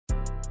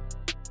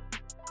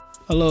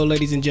Hello,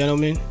 ladies and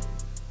gentlemen.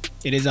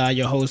 It is I,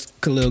 your host,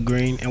 Khalil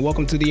Green, and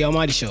welcome to the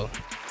Almighty Show.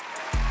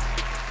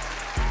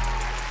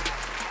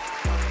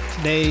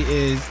 Today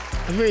is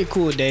a very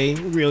cool day,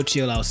 real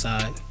chill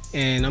outside,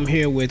 and I'm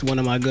here with one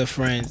of my good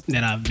friends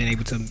that I've been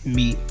able to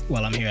meet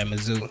while I'm here at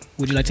Mizzou.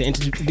 Would you like to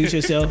introduce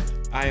yourself?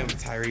 I am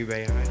Tyree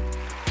Bayan.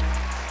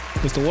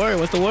 What's the word?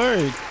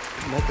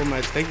 Nothing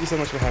much. Thank you so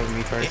much for having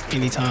me first.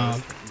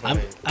 Anytime.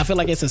 I feel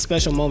like it's a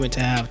special moment to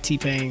have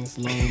T-Pain's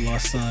long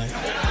lost son.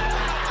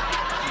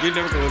 You're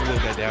never going to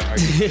live that down, are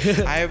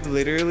you? I have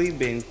literally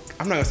been,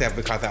 I'm not going to say I've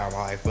been caught that all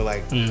my life, but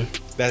like,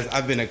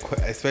 I've been,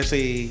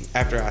 especially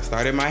after I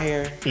started my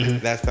hair,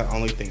 that's the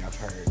only thing I've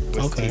heard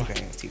was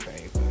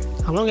T-Pain.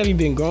 How long have you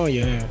been growing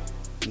your hair?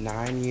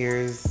 9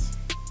 years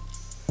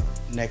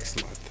next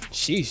month.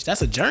 Sheesh,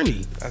 that's a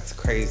journey. That's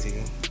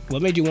crazy.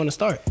 What made you want to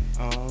start?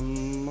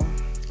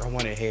 I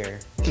wanted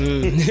hair.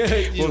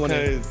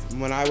 Because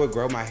when I would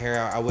grow my hair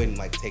out, I wouldn't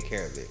like take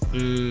care of it.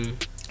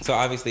 So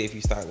obviously, if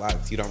you start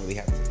locks, you don't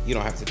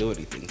have to do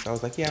anything. So I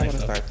was like, yeah, I want to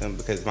start them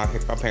because my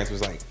parents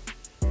was like,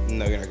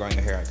 no, you're not growing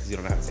your hair out because you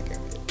don't know how to take care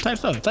of it. Type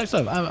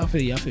stuff. I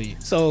feel you.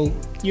 So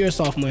you're a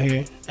sophomore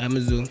here at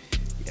Mizzou.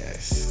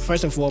 Yes.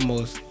 First and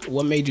foremost,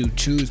 what made you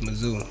choose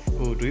Mizzou?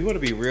 Ooh, do we want to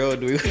be real?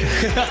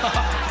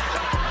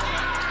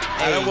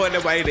 I don't want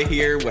nobody to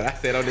hear what I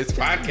said on this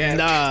podcast.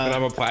 Nah. But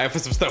I'm applying for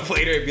some stuff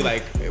later and be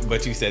like,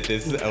 but you said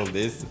this on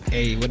this.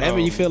 Hey, whatever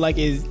you feel like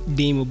is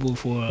deemable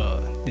for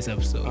this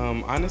episode.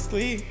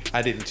 Honestly,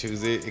 I didn't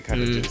choose it. It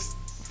kind of just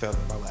fell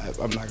in my lap.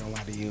 I'm not going to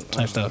lie to you.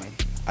 Type stuff.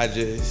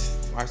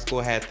 Our school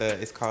had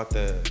it's called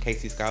the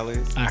Casey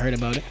Scholars. I heard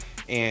about it.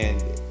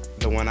 And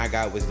the one I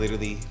got was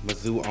literally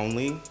Mizzou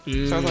only.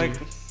 So I was like,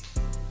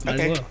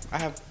 okay, I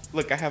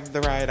have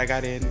the ride. I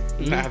got in.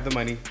 I have the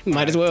money.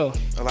 Might as well.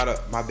 A lot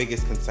of my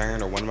biggest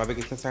concern, or one of my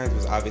biggest concerns,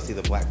 was obviously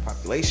the black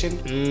population.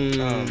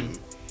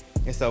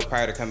 And so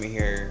prior to coming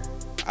here,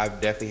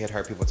 I've definitely had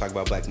heard people talk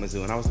about Black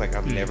Mizzou, and I was like,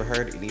 I've never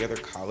heard any other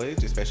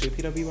college, especially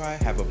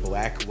PWI, have a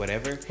black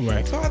whatever.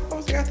 Right. So I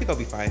was like, I think I'll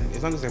be fine.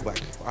 As long as they're black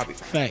people, I'll be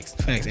fine.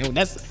 Facts. And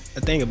that's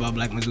the thing about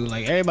Black Mizzou.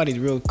 Like, everybody's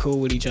real cool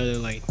with each other.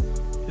 Like,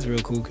 it's a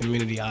real cool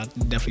community. I'll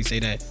definitely say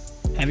that.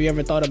 Have you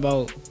ever thought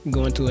about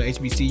going to a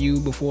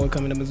HBCU before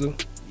coming to Mizzou?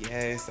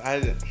 Yes, I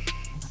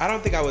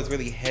don't think I was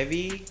really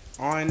heavy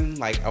on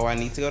like, I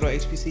need to go to a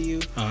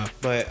HBCU.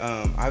 But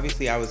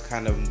obviously I was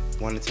kind of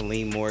wanted to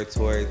lean more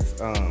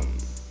towards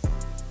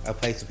a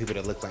place with people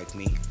that look like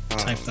me.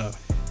 Type stuff.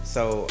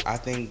 So I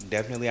think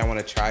definitely I want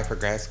to try for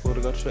grad school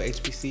to go to a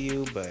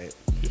HBCU, but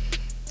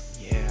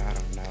yeah, I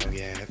don't know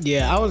yet.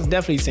 Yeah, I was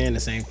definitely saying the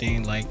same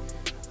thing. Like,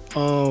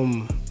 I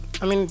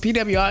mean,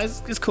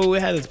 PWI is cool.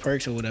 It has its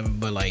perks or whatever,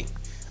 but like,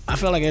 I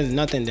feel like there's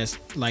nothing that's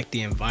like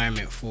the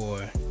environment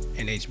for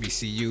an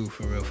HBCU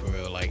for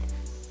real. Like,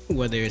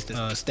 whether it's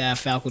the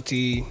staff,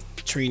 faculty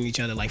treating each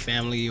other like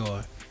family,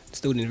 or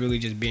students really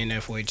just being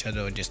there for each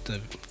other, or just the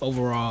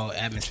overall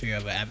atmosphere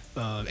of a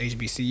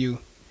HBCU,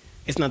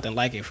 it's nothing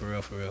like it for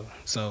real.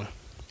 So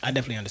I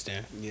definitely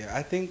understand. Yeah,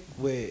 I think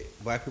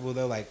with black people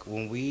though, like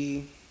when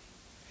we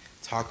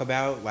talk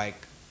about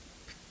like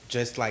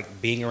just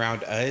like being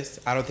around us,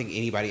 I don't think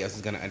anybody else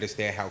is gonna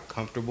understand how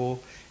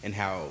comfortable and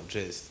how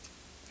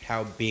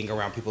being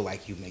around people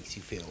like you makes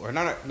you feel, or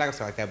not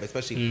necessarily like that, but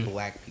especially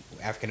black people,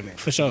 African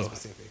Americans, for sure,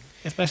 specific.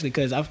 Especially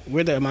because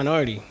we're the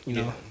minority, you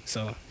know.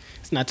 So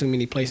it's not too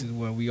many places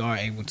where we are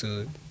able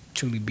to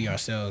truly be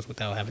ourselves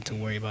without having to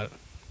worry about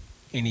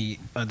any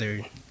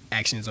other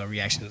actions or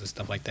reactions and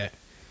stuff like that.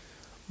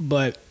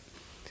 But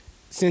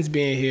since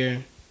being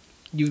here,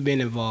 you've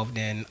been involved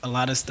in a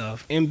lot of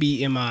stuff.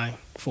 MBMI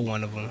for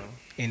one of them,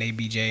 and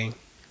ABJ.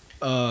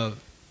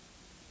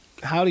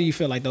 How do you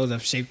feel like those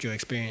have shaped your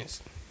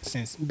experience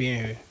since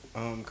being here?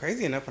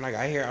 Crazy enough, when I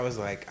got here, I was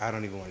like, I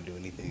don't even want to do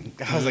anything.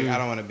 I was like, I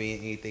don't want to be in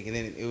anything. And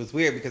then it was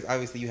weird because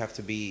obviously you have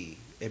to be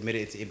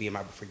admitted to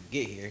MBMI before you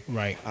get here.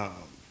 Right.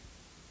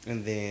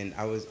 And then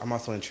I'm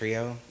also in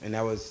trio, and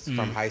that was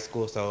from high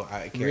school, so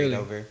I carried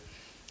over.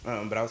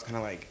 But I was kind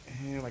of like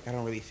I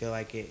don't really feel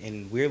like it.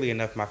 And weirdly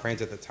enough, my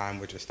friends at the time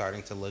were just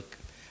starting to look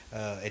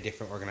at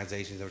different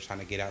organizations that were trying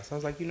to get out. So I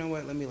was like, you know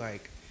what? Let me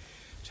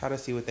try to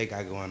see what they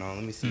got going on.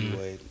 Let me see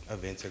what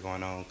events are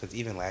going on. Because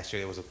even last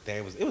year, it was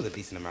a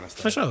decent amount of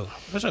stuff.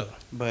 For sure.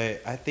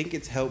 But I think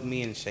it's helped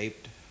me and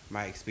shaped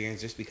my experience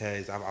just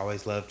because I've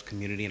always loved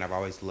community and I've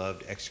always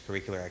loved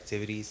extracurricular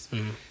activities.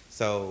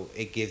 So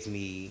it gives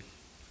me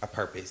a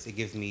purpose. It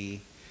gives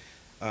me,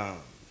 I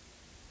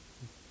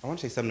want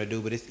to say something to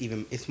do, but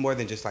it's more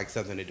than just like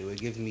something to do. It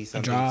gives me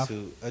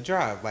something a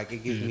drive. Like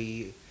it gives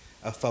me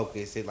a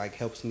focus. It like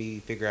helps me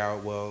figure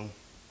out, well,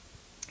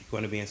 you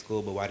want to be in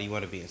school, but why do you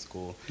want to be in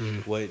school?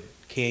 What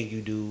can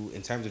you do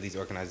in terms of these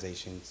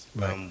organizations?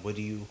 Right. What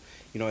do you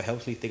it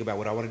helps me think about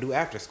what I want to do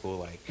after school.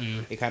 Like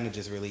it kind of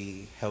just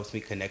really helps me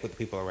connect with the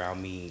people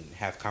around me,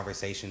 have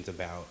conversations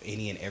about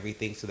any and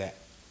everything, so that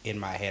in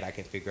my head I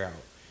can figure out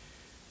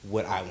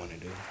what I want to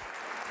do.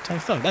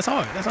 Type stuff. That's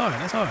hard.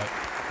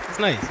 That's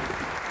nice.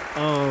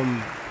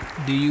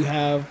 Do you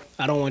have?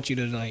 I don't want you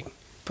to like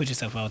put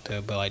yourself out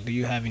there, but like, do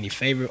you have any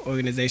favorite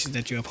organizations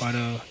that you're a part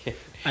of?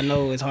 I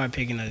know it's hard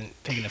picking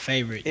a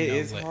favorite. It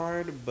is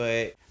hard,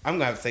 but I'm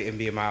gonna have to say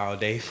MBMI all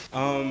day.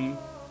 I'm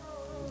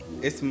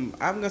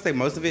gonna say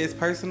most of it is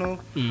personal.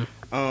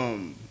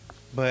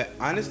 But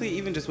honestly,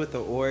 even just with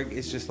the org,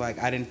 it's just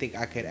like I didn't think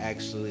I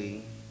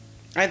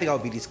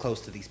would be this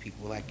close to these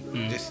people, like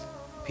just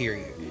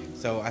period.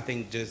 So I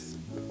think just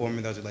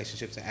forming those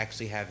relationships and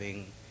actually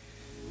having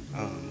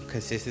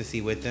consistency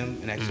with them,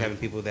 and actually having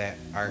people that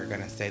are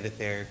gonna say that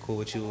they're cool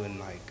with you and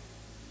like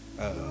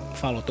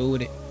follow through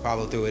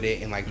with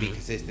it, and like be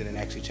consistent and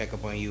actually check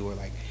up on you or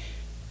like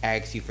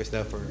ask you for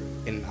stuff,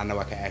 and I know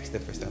I can ask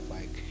them for stuff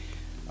like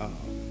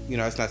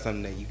it's not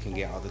something that you can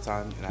get all the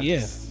time, and I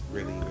just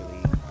really,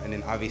 and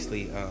then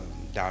obviously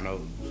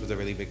Donald was a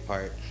really big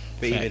part,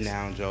 but Facts. even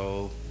now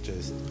Joel,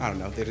 just I don't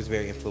know, they're just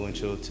very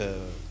influential to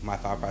my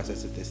thought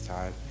process at this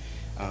time.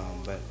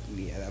 But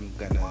yeah, I'm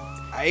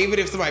gonna even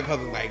if somebody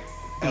public like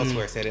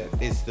elsewhere said it,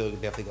 it's still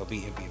definitely gonna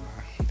be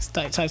MBMI. It's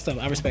type stuff.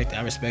 I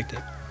respect it.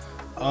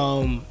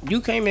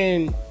 You came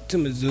in to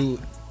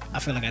Mizzou, I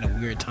feel like at a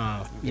weird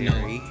time. You know,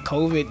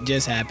 COVID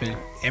just happened.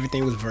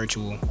 Everything was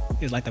virtual.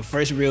 It was like the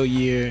first real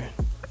year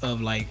of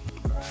like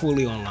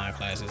fully online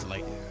classes.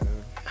 Like,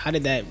 how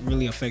did that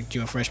really affect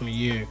your freshman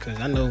year? Because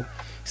I know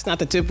it's not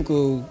the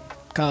typical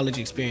college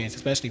experience,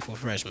 especially for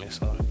freshmen.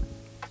 So,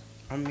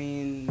 I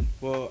mean,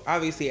 well,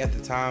 obviously at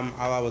the time,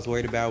 all I was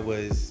worried about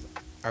was,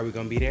 are we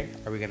gonna be there?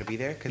 Are we gonna be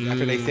there? Because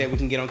after they said we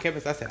can get on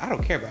campus, I said I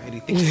don't care about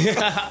anything.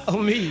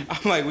 Me.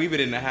 I'm like, we've been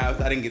in the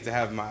house. I didn't get to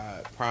have my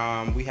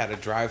prom. We had a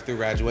drive-through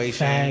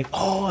graduation.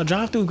 A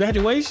drive-through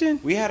graduation?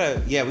 We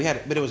had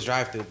but it was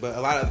drive-through. But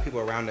a lot of the people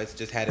around us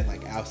just had it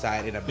like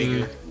outside in a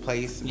bigger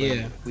place.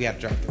 Yeah. We had a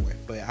drive-through.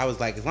 But I was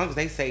like, as long as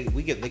they say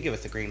they give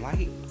us a green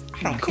light,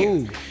 I don't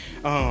care.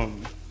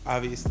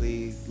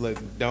 Obviously, look,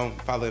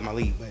 don't follow in my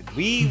lead, but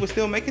we were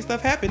still making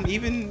stuff happen,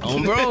 even.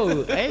 Oh,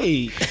 bro,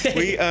 hey.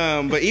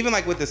 But even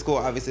like with the school,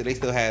 obviously they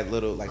still had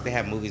little, like they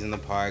had movies in the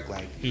park,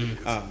 like,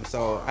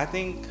 so I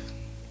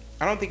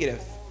don't think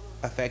it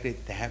affected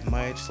that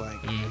much, like,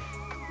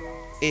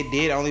 it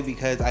did only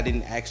because I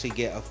didn't actually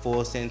get a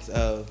full sense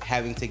of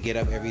having to get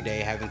up every day,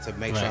 having to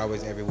make sure I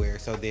was everywhere.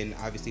 So then,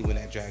 obviously, when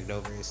that dragged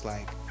over, it's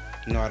like,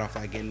 no, I don't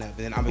feel like getting up. And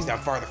then obviously I'm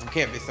farther from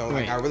campus, so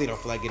like I really don't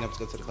feel like getting up to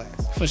go to the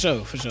class. For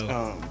sure.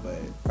 But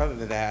other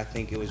than that, I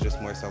think it was just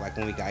more so like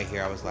when we got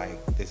here, I was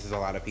like, this is a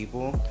lot of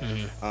people.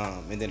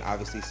 And then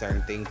obviously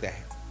certain things that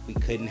we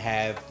couldn't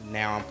have.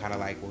 Now I'm kind of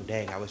like, well,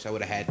 dang, I wish I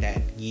would have had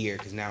that year,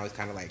 because now it's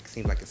kind of like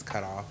seems like it's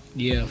cut off.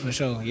 Yeah, for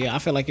sure. Yeah, I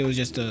feel like it was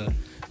just a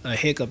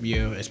hiccup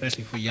year,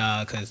 especially for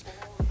y'all, because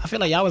I feel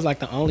like y'all was like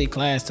the only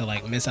class to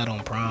like miss out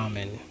on prom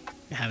and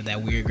have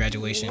that weird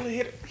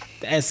graduation.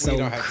 That's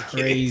so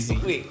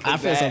crazy. I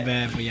feel so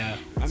bad for y'all.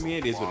 I mean,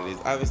 it is what it is.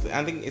 Obviously,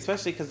 I think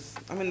especially because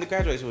the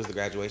graduation was the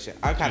graduation.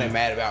 I'm kind of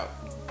mad about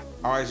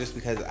ours just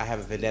because I have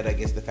a vendetta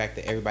against the fact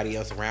that everybody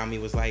else around me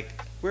was like,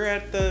 we're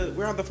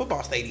on the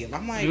football stadium.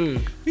 I'm like,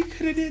 we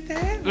could have did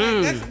that.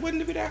 Like, that wouldn't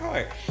have been that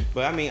hard.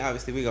 But I mean,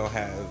 obviously, I'm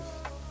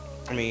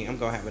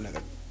gonna have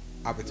another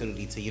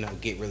opportunity to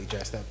get really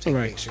dressed up, take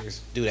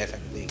pictures, do that type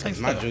of thing. Because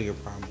my junior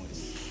prom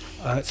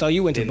was. So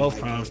you went to both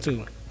proms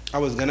too. I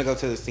was gonna go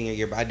to the senior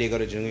year, but I did go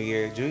to junior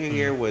year. Junior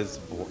year was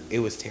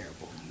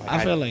terrible.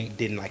 I feel like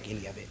didn't like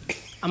any of it.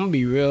 I'm gonna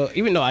be real.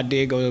 Even though I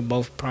did go to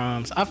both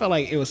proms, I felt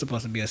like it was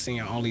supposed to be a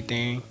senior only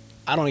thing.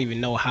 I don't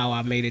even know how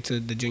I made it to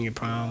the junior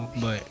prom,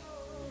 but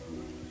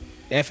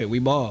F it, we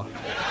ball.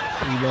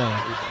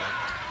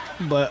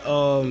 But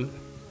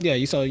yeah,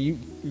 you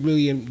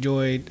really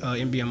enjoyed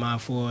MBMI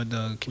for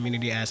the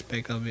community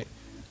aspect of it.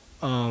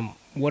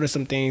 What are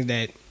some things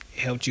that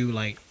helped you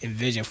like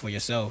envision for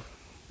yourself?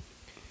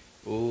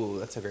 Ooh,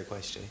 that's a great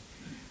question.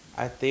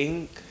 I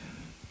think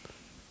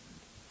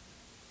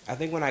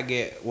when I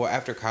get,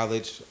 after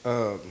college,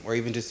 or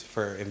even just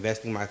for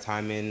investing my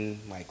time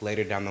in, like,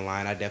 later down the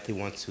line, I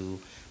definitely want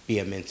to be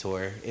a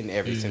mentor in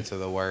every sense of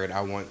the word.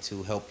 I want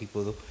to help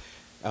people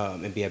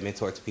and be a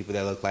mentor to people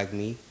that look like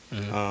me.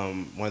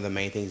 One of the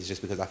main things is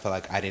just because I feel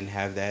like I didn't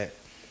have that.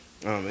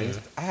 And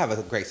I have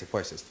a great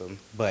support system,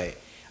 but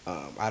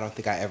I don't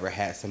think I ever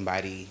had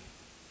somebody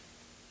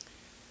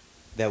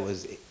that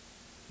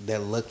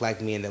looked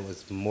like me and that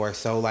was more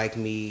so like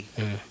me,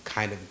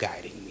 kind of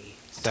guiding me.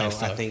 So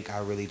I think I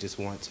really just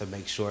want to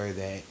make sure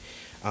that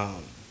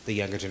the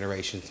younger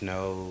generations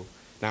know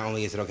not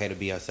only is it okay to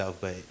be yourself,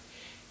 but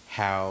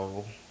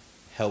how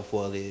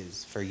helpful it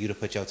is for you to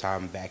put your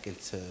time back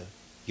into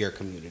your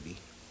community.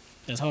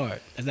 That's hard.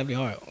 That's definitely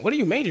hard. What do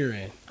you major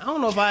in? I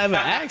don't know if I ever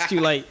asked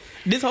you. Like,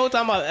 this whole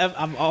time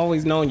I've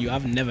always known you,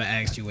 I've never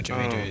asked you what your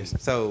major is.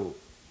 So,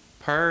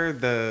 per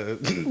the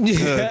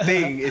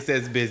thing, it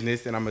says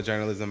business, and I'm a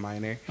journalism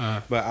minor.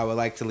 But I would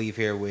like to leave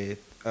here with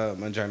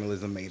a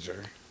journalism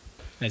major.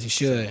 As you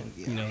should. So,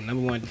 yeah.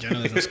 Number one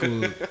journalism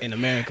school in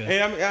America.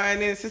 And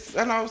then since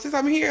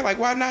I'm here, like,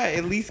 why not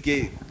at least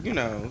get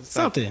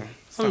something?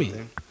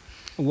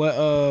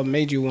 What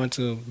made you want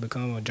to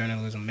become a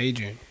journalism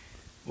major?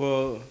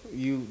 Well,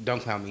 you don't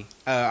clown me.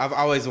 I've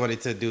always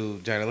wanted to do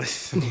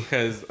journalism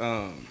because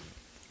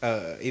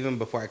even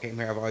before I came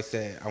here, I've always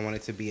said I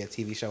wanted to be a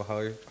TV show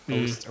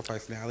host or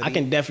personality. I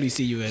can definitely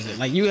see you as it.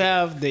 Like, you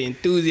have the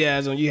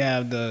enthusiasm, you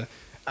have the,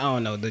 I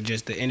don't know,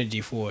 just the energy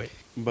for it.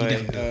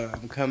 But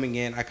I'm coming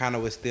in, I kind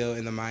of was still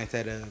in the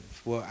mindset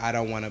of, well, I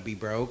don't want to be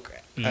broke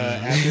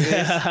after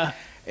this.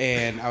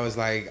 And I was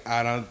like,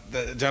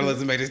 the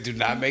journalism majors do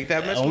not make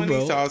that much money.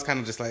 Bro. So I was kind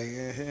of just like,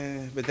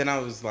 But then I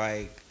was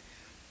like,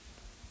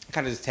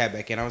 kind of just tapped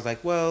back in. I was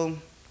like, well,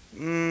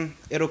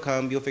 it'll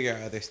come. You'll figure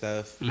out other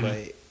stuff.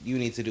 But you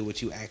need to do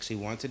what you actually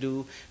want to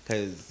do,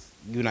 because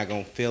you're not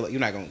gonna feel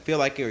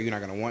like it, or you're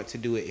not gonna want to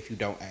do it if you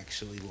don't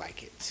actually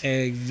like it.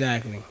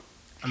 Exactly.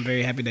 I'm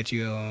very happy that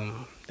you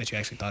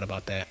actually thought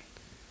about that.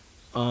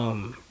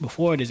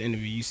 Before this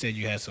interview, you said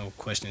you had some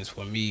questions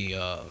for me.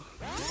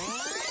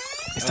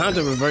 It's time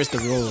to reverse the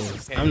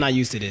roles. I'm not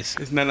used to this.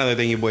 It's none other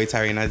than your boy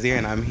Tyree Nazir,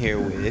 and I'm here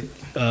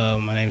with...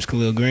 my name's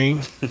Khalil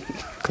Green.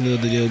 Khalil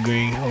the Deal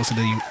Green, host of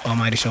the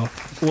Almighty Show.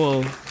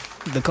 Well,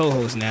 the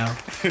co-host now.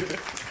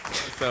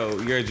 So,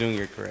 you're a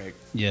junior, correct?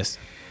 Yes.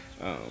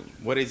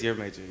 What is your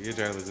major? You're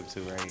journalism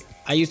too, right?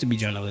 I used to be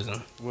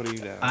journalism. What are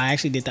you now? I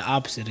actually did the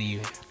opposite of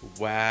you.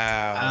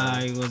 Wow.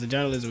 I was a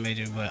journalism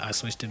major, but I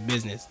switched to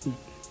business.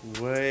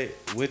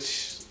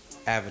 Which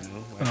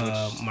avenue?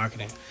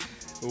 Marketing.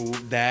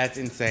 That's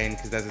insane,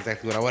 because that's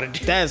exactly what I want to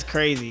do. That's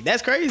crazy.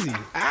 But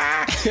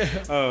I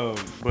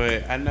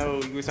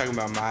know you were talking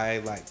about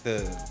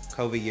the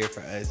COVID year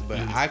for us, but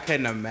I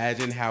couldn't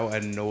imagine how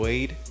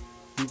annoyed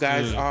you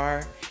guys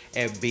are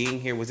at being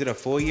here. Was it a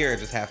full year or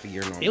just half a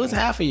year normal? It was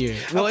half a year.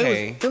 Well,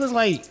 okay. It was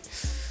like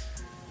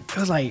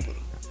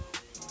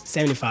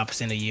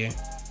 75% a year.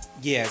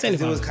 Yeah,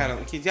 because it was kind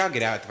of, y'all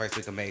get out the first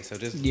week of May, so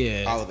just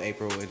all of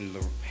April and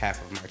the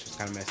half of March was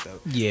kind of messed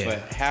up. Yeah.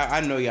 But I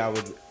know y'all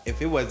would,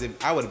 if it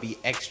wasn't, I would be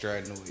extra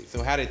annoyed.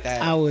 So how did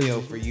that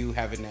feel for you,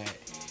 having that,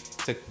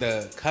 took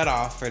the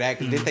cutoff for that?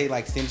 Because did they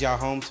send y'all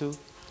home too?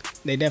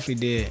 They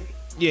definitely did.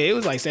 Yeah, it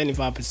was like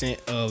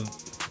 75% of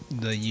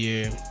the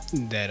year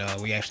that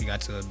we actually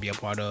got to be a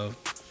part of.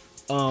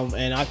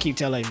 And I keep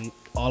telling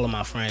all of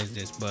my friends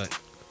this, but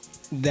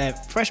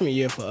that freshman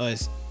year for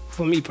us,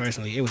 for me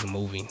personally, it was a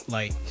movie.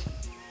 Like,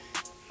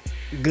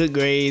 good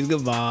grades, good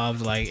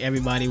vibes. Like,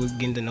 everybody was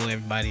getting to know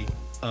everybody.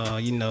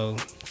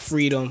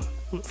 Freedom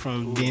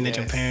from being at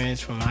your parents,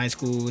 from high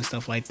school and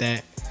stuff like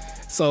that.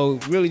 So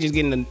really just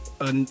getting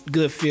a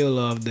good feel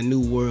of the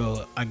new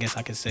world, I guess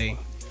I could say.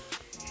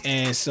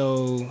 And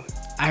so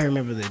I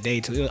remember the day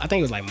too. I think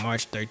it was like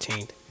March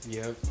 13th.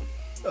 Yep.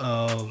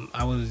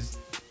 I was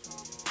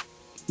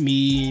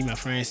me, my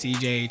friend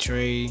CJ,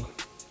 Trey,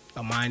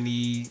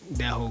 Amani,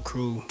 that whole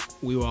crew.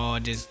 We were all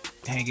just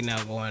hanging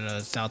out, going to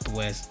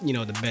Southwest,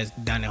 the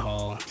best dining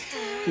hall.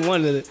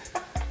 One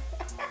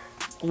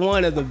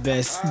of the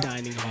best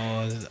dining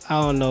halls.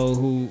 I don't know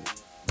who,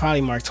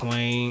 probably Mark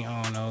Twain,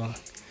 I don't know.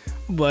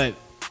 But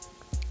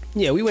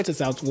yeah, we went to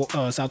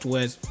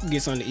Southwest,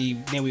 get something to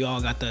eat. Then we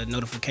all got the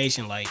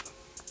notification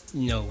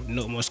no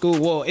more school.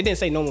 Well, it didn't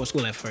say no more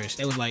school at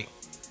first. It was like,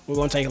 we're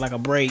going to take a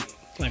break,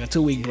 like a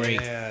 2-week break.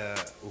 Yeah.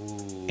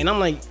 Ooh. And I'm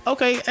like,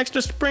 okay,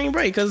 extra spring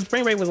break, because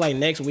spring break was like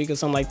next week or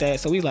something like that.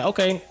 So we was like,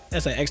 okay,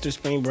 that's an extra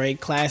spring break.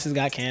 Classes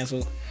got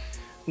canceled.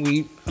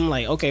 I'm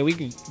like, okay, we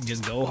can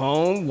just go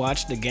home,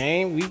 watch the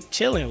game, we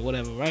chilling,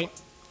 whatever, right?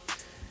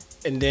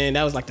 And then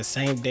that was like the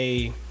same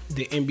day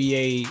the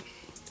NBA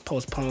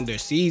postponed their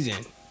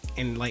season.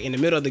 And like in the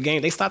middle of the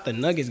game, they stopped the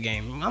Nuggets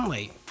game. I'm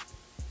like,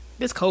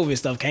 this COVID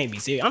stuff can't be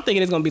serious. I'm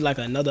thinking it's going to be like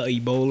another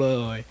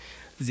Ebola or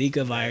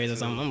Zika virus or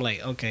something. I'm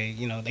like, okay,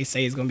 they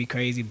say it's going to be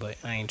crazy, but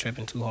I ain't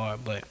tripping too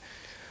hard. But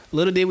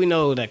little did we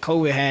know that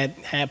COVID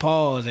had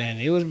paused, and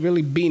it was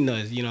really beating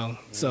us,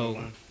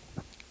 So,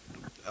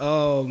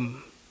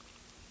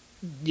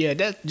 yeah,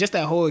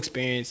 that whole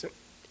experience.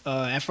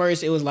 At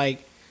first, it was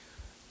like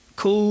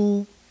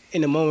cool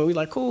in the moment. We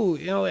like, cool,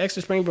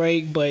 extra spring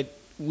break. But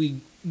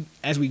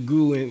as we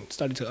grew and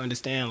started to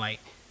understand, like,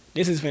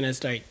 this is finna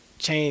start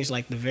change,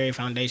 like, the very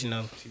foundation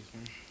of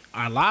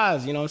our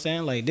lives, you know what I'm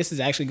saying? Like, this is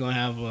actually going to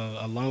have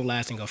a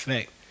long-lasting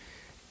effect.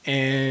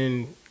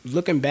 And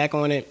looking back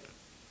on it,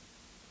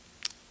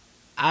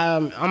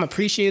 I'm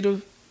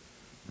appreciative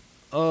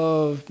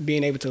of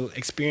being able to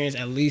experience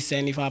at least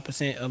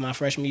 75% of my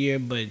freshman year,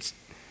 but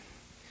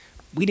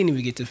we didn't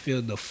even get to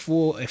feel the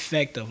full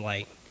effect of,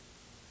 like,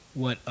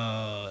 what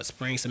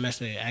spring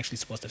semester is actually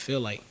supposed to feel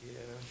like. Yeah.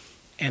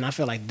 And I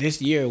feel like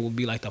this year will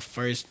be, like, the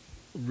first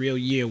real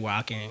year where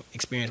I can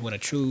experience what a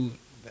true...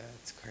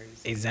 That's crazy.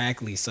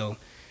 Exactly. So,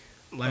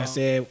 like I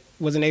said,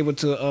 wasn't able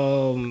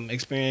to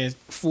experience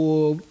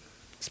full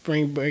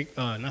spring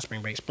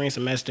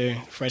semester,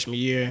 freshman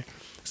year.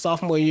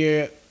 Sophomore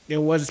year,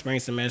 there was a spring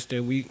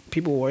semester.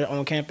 People were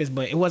on campus,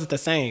 but it wasn't the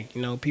same.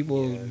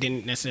 People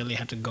didn't necessarily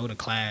have to go to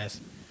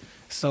class.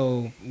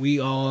 So we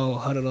all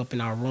huddled up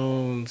in our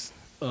rooms,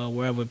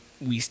 wherever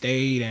we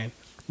stayed, and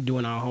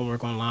doing our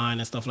homework online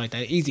and stuff like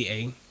that. Easy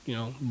A,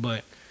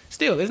 but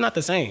still, it's not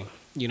the same,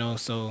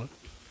 So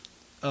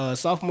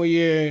sophomore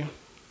year,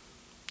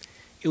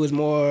 it was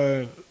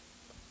more,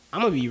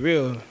 I'm going to be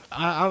real,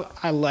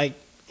 I like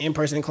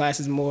in-person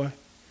classes more.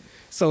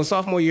 So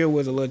sophomore year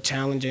was a little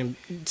challenging,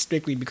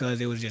 strictly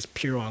because it was just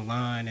pure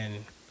online,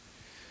 and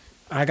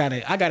I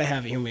gotta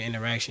have a human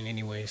interaction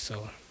anyway.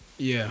 So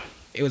yeah,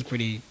 it was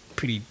pretty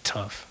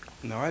tough.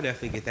 No, I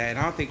definitely get that, and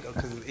I don't think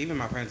because even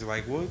my friends are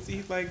like, "Well,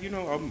 see, like I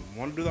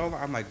want to do the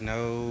online." I'm like,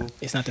 "No,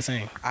 It's not the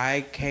same.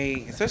 I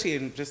can't." Especially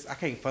I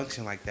can't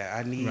function like that.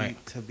 I need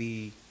to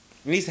be.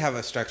 It needs to have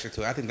a structure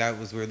to it. I think that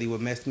was really what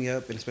messed me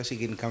up, and especially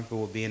getting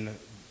comfortable with being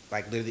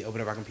like literally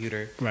open up my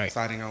computer,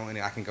 signing on, and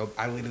I can go.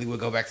 I literally would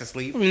go back to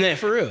sleep. Yeah,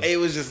 for real. It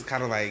was just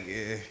kind of like.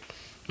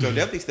 So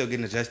definitely still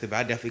getting adjusted, but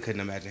I definitely couldn't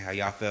imagine how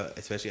y'all felt,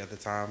 especially at the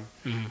time.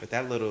 But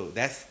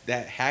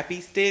that happy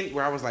stint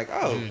where I was like,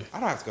 oh, I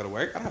don't have to go to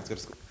work. I don't have to go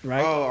to school.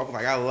 Right. Oh, I'm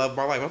like, I love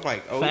my life. I'm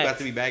like, oh, Facts. we about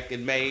to be back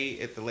in May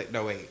at the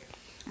no wait.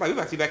 I'm like, we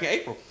about to be back in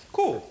April.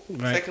 Cool.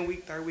 Right. Second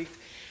week, third week.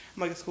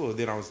 I'm like, it's cool.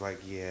 Then I was like,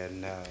 yeah,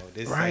 no,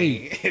 this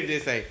ain't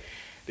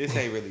this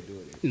ain't really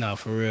doing it. No,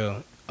 for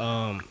real.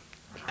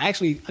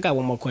 Actually, I got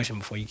one more question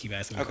before you keep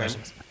asking me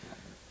questions.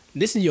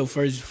 This is your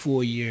first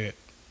full year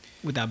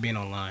without being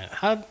online.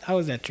 How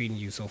is that treating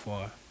you so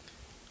far?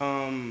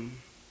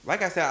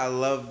 Like I said, I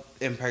love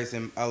in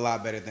person a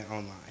lot better than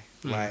online.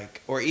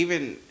 Like, or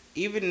even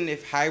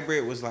if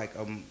hybrid was like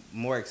a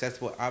more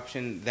accessible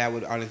option, that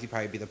would honestly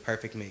probably be the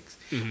perfect mix.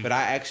 But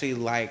I actually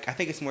I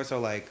think it's more so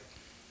like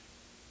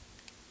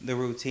the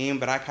routine,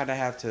 but I kind of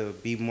have to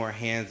be more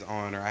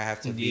hands-on, or I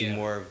have to be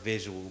more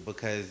visual,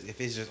 because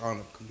if it's just on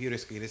a computer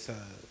screen, it's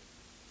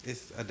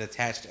a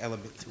detached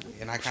element to it,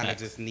 and I kind of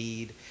just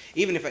need,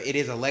 even if it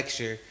is a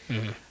lecture,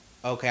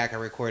 okay, I can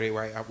record it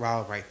right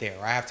there.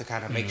 Or I have to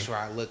kind of make sure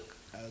I look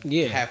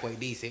halfway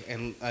decent,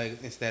 and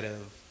instead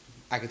of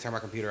I can turn my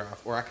computer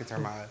off, or I can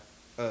turn my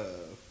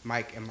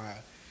mic and my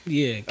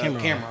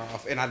camera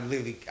off, and I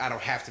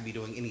don't have to be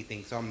doing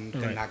anything, so I'm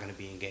not going to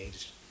be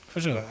engaged. For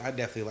sure. But I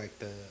definitely like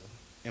the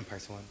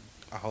in-person one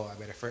a whole lot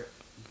better for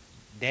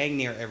dang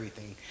near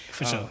everything.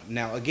 For sure.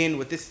 Now, again,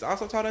 what this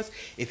also taught us,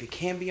 if it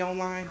can be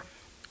online,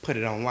 put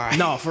it online.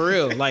 No, for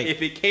real. Like,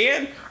 if it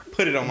can,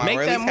 put it online,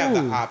 or at least have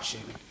the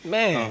option.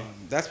 Man.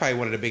 That's probably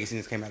one of the biggest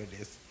things that came out of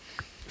this.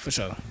 For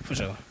sure.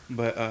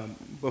 But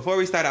before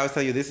we start, I was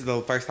telling you, this is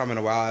the first time in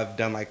a while I've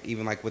done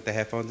even with the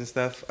headphones and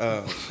stuff.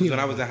 When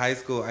I was in high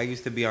school, I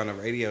used to be on a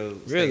radio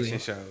station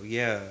show.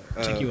 Yeah.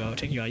 Check you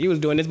out. You was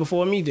doing this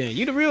before me then.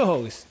 You the real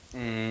host.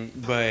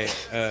 But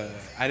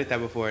I did that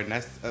before, and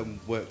that's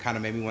what kind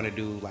of made me want to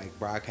do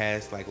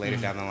broadcast later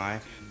down the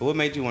line. But what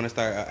made you want to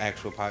start an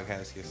actual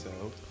podcast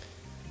yourself?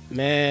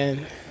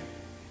 Man,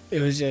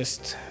 it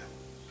just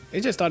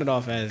started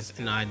off as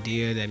an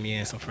idea that me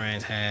and some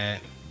friends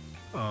had.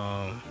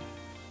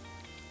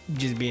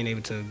 Just being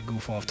able to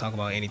goof off, talk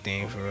about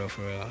anything for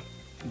real.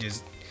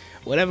 Just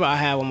whatever I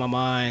have on my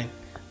mind,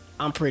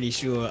 I'm pretty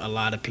sure a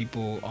lot of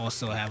people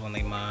also have on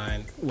their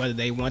mind, whether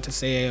they want to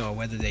say it or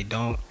whether they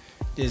don't.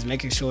 Just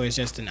making sure it's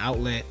just an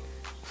outlet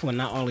for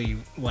not only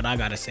what I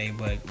gotta say,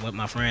 but what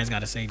my friends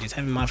gotta say. Just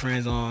having my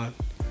friends on,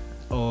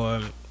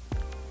 or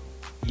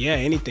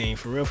anything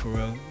for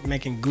real.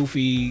 Making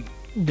goofy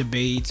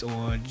debates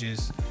or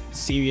just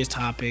serious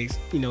topics.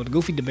 The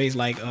goofy debates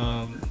like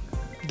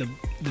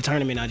the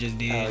tournament I just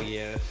did. Oh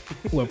yeah.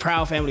 Where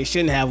Proud Family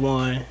shouldn't have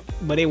won,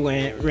 but it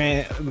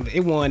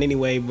won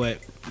anyway. But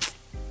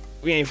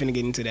we ain't finna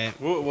get into that.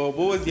 Well, what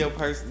was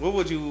what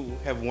would you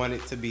have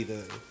wanted to be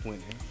the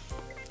winner?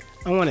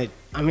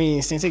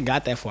 Since it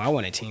got that far, I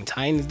wanted Teen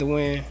Titans to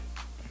win.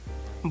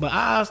 But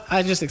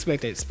I just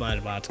expected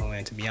SpongeBob to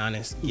win, to be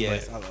honest.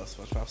 Yes, I love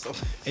SpongeBob so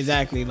much.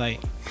 Exactly,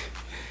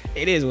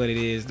 it is what it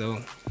is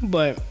though.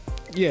 But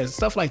yeah,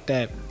 stuff like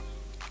that,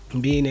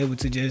 being able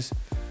to just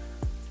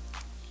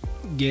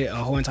get a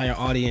whole entire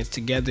audience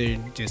together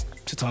just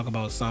to talk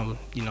about something,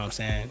 you know what I'm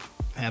saying?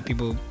 Have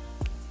people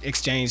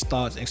exchange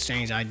thoughts,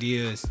 exchange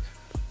ideas.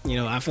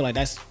 I feel like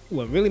that's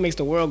what really makes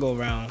the world go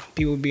around.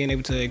 People being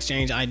able to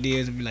exchange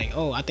ideas and be like,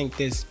 oh, I think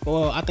this,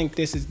 or I think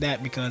this is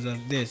that because of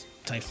this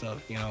type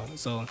stuff,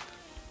 So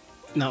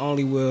not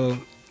only will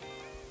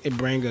it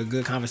bring a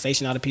good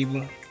conversation out of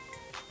people,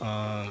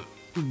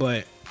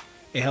 but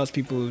it helps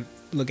people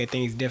look at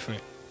things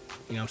different.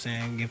 You know what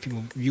I'm saying? Give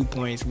people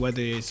viewpoints,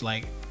 whether it's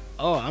like,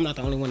 oh, I'm not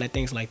the only one that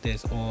thinks like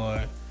this,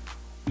 or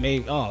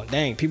maybe, oh,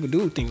 dang, people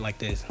do think like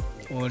this,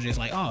 or just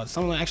like, oh,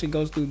 someone actually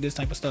goes through this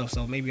type of stuff,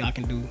 so maybe I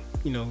can do,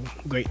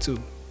 great too.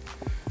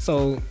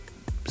 So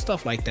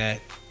stuff like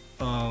that.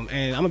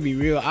 And I'm gonna be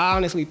real. I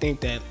honestly think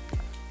that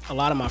a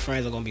lot of my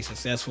friends are gonna be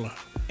successful,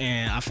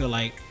 and I feel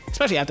like,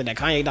 especially after that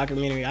Kanye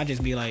documentary, I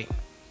just be like,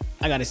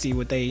 I gotta see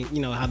what they,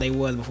 how they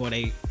was before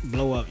they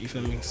blow up. You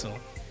feel me? So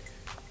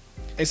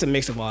it's a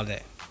mix of all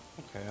that.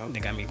 Okay. They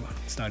got me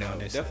started on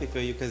this. Definitely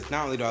feel you, because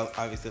not only do I,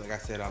 obviously, like I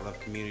said, I love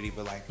community,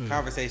 but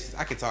conversations,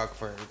 I could talk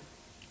for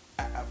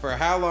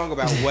how long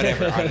about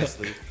whatever,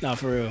 honestly. No,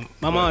 for real.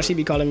 My mom, she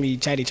be calling me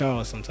Chatty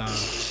Charles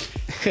sometimes.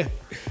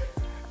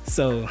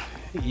 So,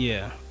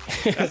 yeah.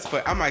 That's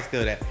fun. I might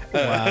steal that,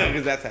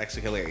 because that's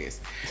actually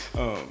hilarious.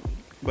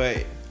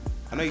 But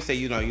I know you say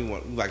you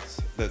like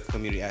the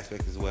community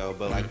aspect as well,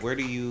 but where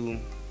do you,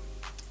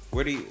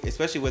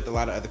 especially with a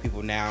lot of other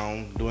people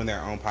now doing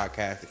their own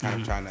podcast and kind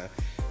of trying to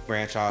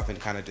branch off and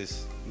kind of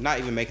just not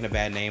even making a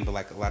bad name, but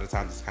like a lot of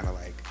times it's kind of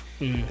like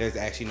there's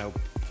actually no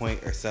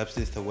point or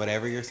substance to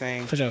whatever you're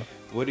saying. For sure.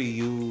 What do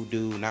you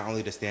do not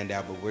only to stand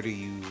out, but what do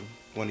you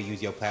want to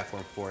use your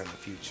platform for in the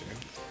future?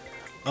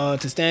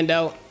 To stand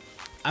out,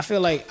 I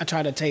feel like I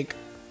try to take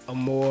a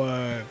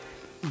more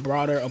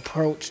broader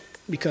approach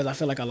because I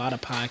feel like a lot of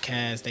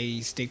podcasts,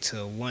 they stick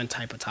to one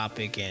type of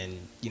topic and,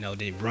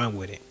 they run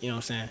with it. You know what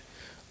I'm saying?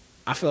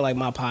 I feel like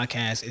my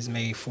podcast is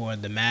made for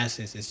the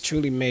masses. It's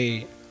truly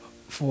made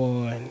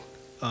for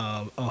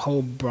a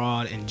whole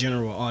broad and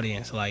general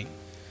audience. Like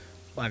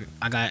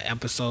I got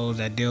episodes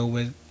that deal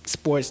with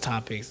sports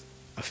topics.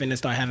 I'm finna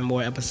start having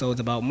more episodes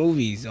about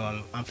movies.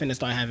 I'm finna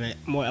start having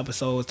more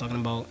episodes talking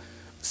about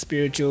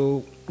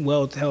spiritual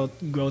wealth, health,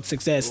 growth,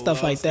 success,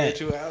 stuff like that.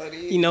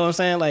 You know what I'm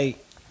saying?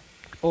 Like,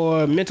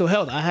 or mental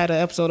health. I had an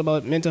episode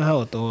about mental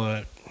health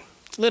or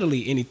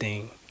literally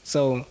anything.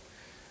 So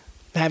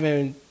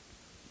having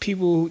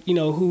people,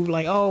 who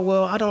like, oh,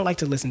 well, I don't like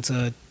to listen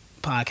to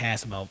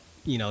podcasts about,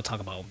 talk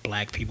about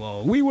black people,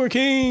 or we were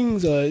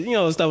kings,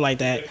 or, stuff like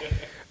that.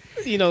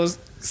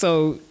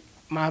 So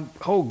my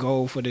whole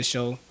goal for this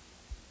show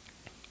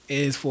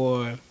is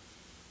for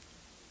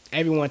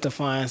everyone to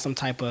find some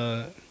type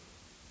of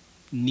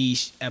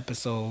niche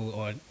episode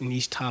or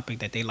niche topic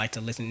that they like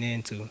to listen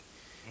into.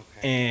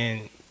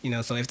 Okay.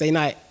 And, so if they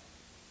not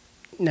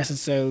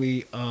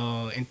necessarily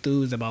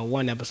enthused about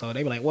one episode,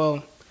 they be like,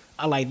 well,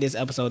 I like this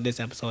episode,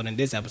 and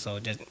this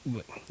episode, just,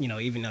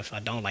 even if I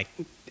don't like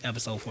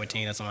episode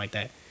 14 or something like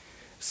that.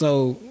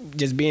 So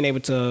just being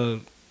able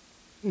to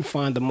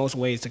find the most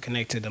ways to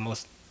connect to the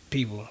most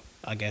people,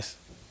 I guess,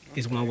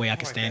 is one way I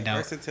can stand out.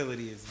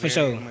 Versatility is for very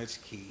sure.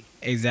 much key.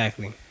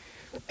 Exactly.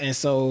 And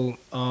so,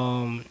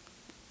 and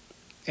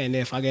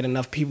if I get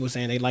enough people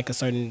saying they like a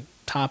certain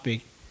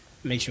topic,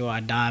 make sure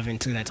I dive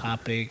into that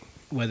topic,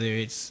 whether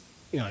it's,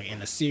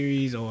 in a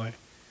series or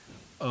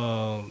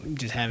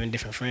just having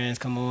different friends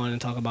come on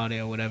and talk about it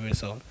or whatever.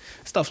 So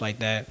stuff like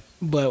that.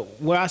 But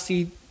where I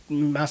see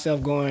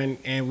myself going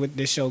and with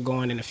this show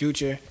going in the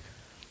future,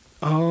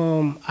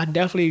 I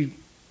definitely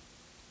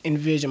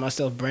envision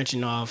myself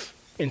branching off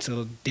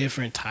into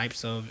different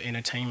types of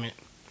entertainment,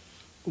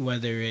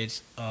 whether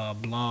it's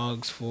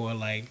blogs for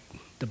like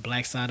the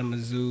black side of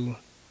Mizzou,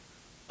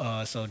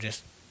 so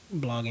just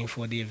blogging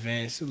for the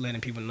events,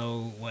 letting people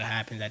know what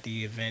happens at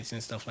the events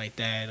and stuff like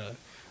that, or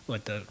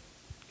what the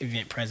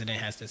event president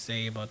has to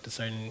say about the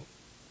certain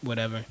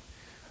whatever.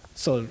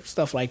 So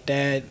stuff like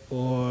that,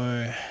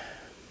 or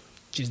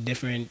just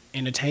different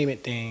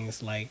entertainment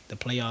things like the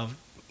playoff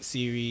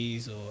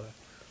series or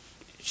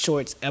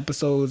shorts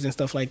episodes and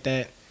stuff like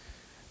that.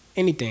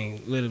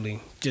 Anything, literally.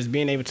 Just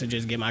being able to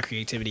just get my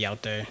creativity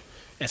out there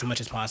as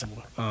much as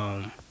possible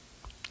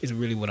is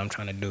really what I'm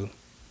trying to do.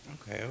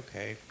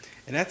 Okay.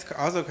 And that's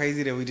also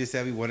crazy that we just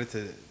said we wanted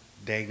to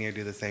dang near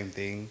do the same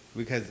thing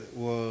because,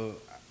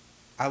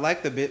 I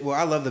love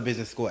the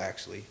business school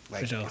actually.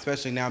 Like, sure.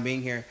 Especially now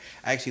being here,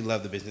 I actually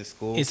love the business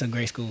school. It's a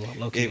great school,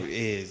 low-key. It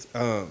is.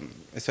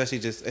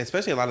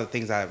 Especially a lot of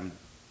things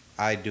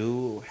I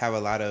do have a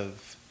lot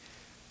of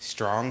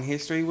strong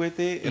history with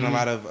it and a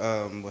lot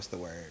of what's the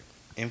word?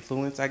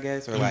 Influence, I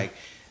guess, or like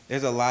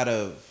there's a lot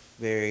of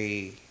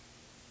very,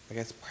 I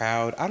guess,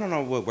 proud. I don't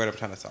know what word I'm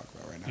trying to talk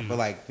about right now, but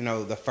like,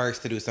 the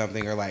first to do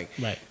something or like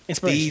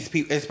these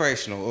people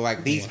inspirational, or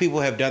like these people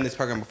have done this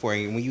program before,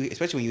 and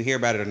especially when you hear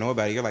about it or know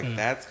about it, you're like,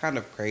 that's kind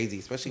of crazy,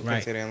 especially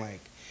considering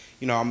like,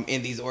 I'm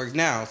in these orgs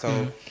now,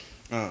 so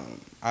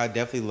I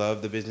definitely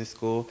love the business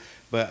school,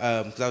 but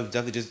because I was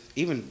definitely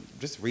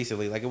just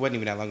recently, like it wasn't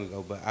even that long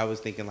ago, but I was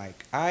thinking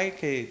like I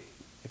could,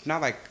 if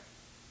not like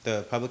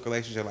the public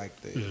relations or like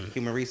the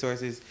human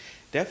resources,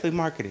 definitely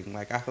marketing.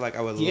 Like I feel like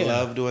I would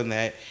love doing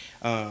that.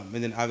 And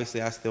then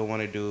obviously I still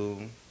want to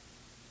do,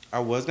 I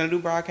was going to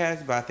do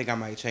broadcast, but I think I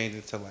might change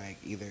it to like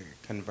either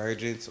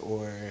Convergence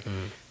or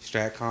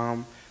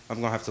Stratcom.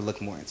 I'm going to have to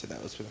look more into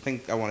those. But I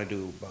think I want to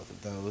do both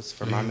of those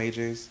for my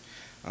majors.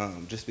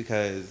 Just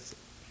because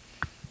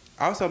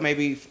also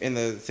maybe in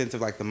the sense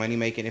of like the money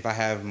making, if I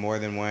have more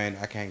than one,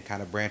 I can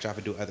kind of branch off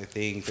and do other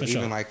things. But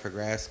even like for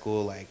grad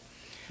school, like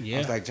I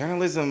was like,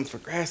 journalism for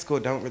grad school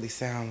don't really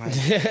sound like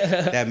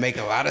that make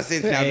a lot of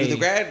sense. Now, do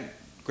the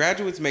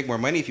graduates make more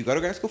money if you go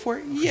to grad school for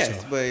it?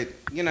 Yes, but,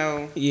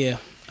 Yeah,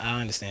 I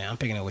understand. I'm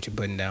picking up what you're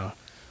putting down.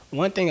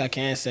 One thing I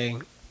can say,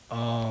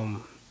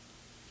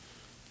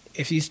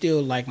 if you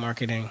still like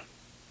marketing,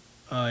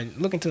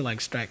 look into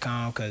like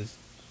Stratcom, because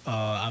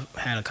I've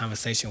had a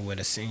conversation with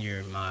a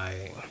senior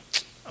I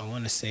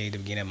want to say the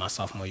beginning of my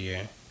sophomore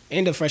year.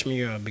 End of freshman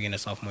year or beginning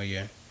of sophomore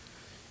year.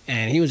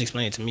 And he was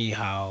explaining to me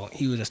how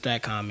he was a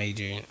Stratcom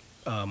major,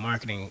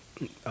 marketing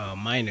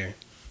minor,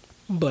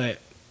 but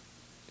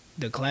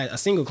a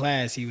single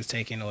class he was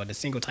taking, or the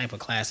single type of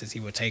classes he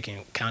was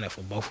taking, counted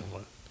for both of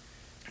them.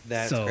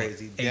 That's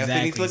crazy.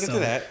 Definitely need to look into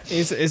that.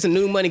 It's a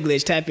new money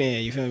glitch. Tap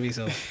in. You feel me?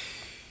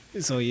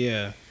 So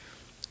yeah.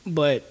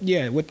 But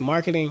yeah, with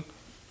marketing,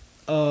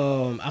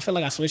 I feel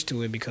like I switched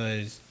to it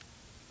because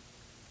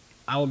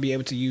I would be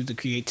able to use the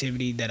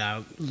creativity that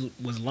I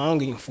was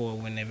longing for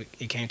whenever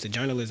it came to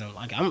journalism.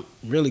 Like, I'm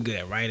really good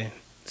at writing.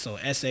 So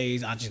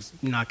essays, I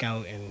just knock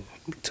out in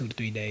 2 to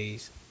 3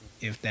 days,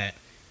 if that.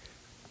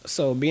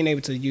 So being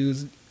able to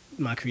use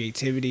my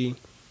creativity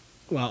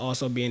while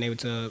also being able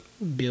to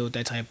build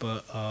that type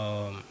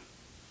of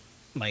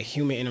like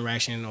human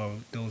interaction or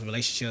those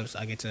relationships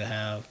I get to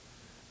have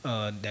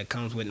that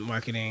comes with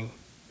marketing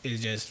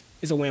is just,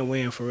 it's a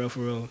win-win for real, for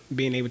real.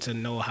 Being able to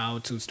know how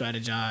to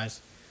strategize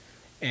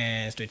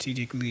and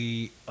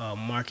strategically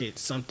market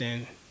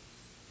something,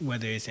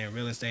 whether it's in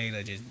real estate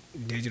or just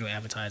digital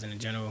advertising in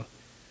general.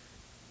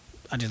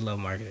 I just love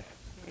marketing.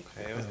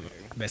 Okay. That's the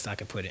best I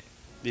could put it.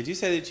 Did you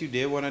say that you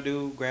did want to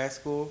do grad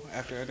school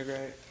after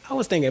undergrad? I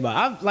was thinking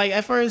about, like,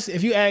 at first,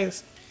 if you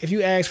ask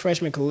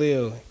freshman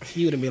Khalil,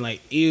 he would have been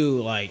like,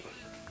 ew, like,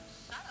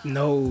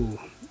 no,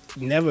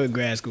 never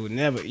grad school,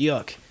 never,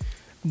 yuck.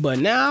 But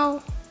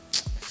now,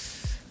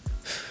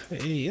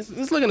 hey,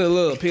 it's looking a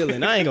little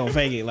appealing. I ain't gonna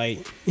fake it,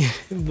 like,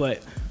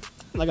 but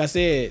like I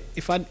said,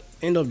 if I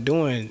end up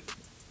doing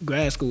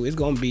grad school, it's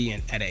gonna be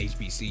at a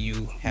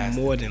HBCU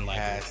more than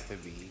likely. Has to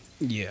be.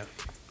 Yeah.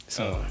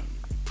 So,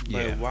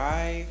 yeah. But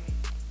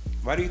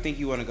why do you think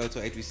you want to go to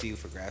HBCU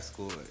for grad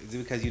school? Is it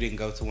because you didn't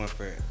go to one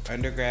for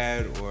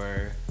undergrad,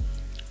 or?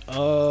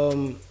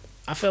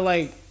 I feel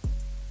like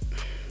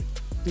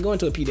going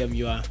to a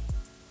PWI,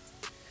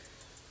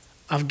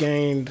 I've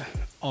gained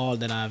all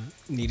that I've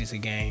needed to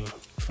gain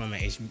from a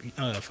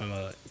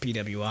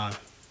PWI.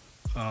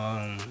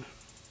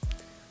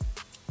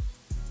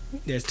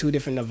 There's 2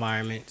 different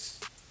environments.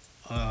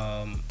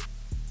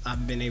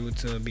 I've been able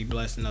to be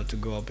blessed enough to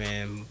grow up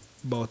in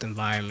both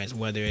environments,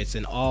 whether it's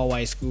an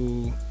all-white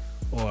school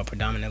or a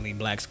predominantly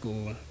black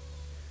school.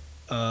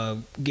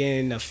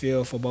 Getting a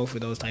feel for both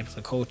of those types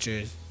of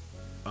cultures,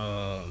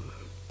 I've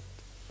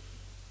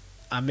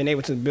been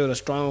able to build a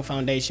strong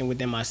foundation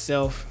within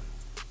myself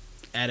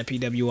at a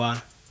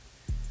PWI.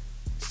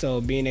 So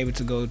being able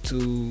to go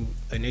to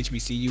an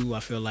HBCU,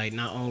 I feel like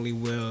not only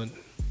will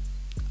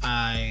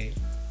I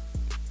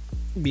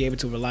be able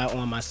to rely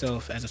on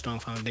myself as a strong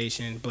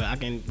foundation, but I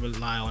can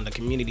rely on the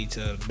community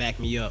to back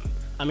me up.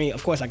 I mean,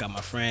 of course, I got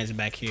my friends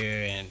back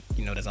here, and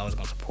that's always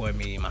gonna support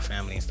me and my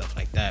family and stuff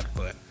like that.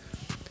 But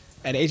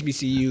at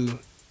HBCU,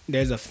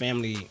 there's a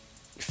family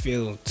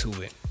feel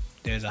to it.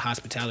 There's a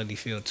hospitality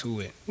feel to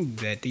it.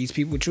 That these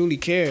people truly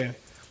care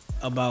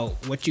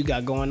about what you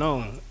got going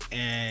on,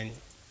 and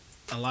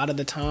a lot of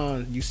the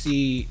time you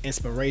see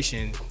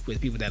inspiration with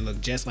people that look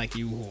just like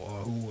you or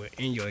who were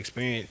in your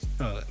experience,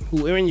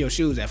 who were in your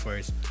shoes at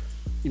first,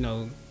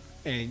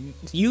 and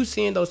you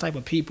seeing those type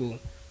of people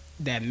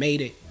that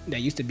made it,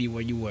 that used to be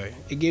where you were,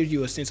 it gives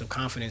you a sense of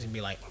confidence and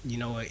be like, you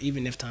know what,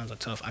 even if times are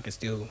tough, I can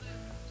still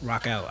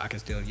rock out. I can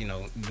still,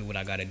 do what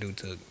I got to do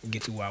to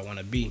get to where I want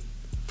to be.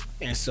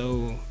 And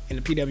so in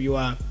the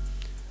PWI,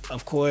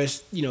 of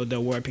course,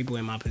 there were people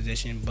in my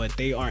position, but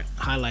they aren't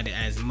highlighted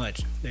as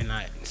much. They're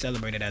not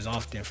celebrated as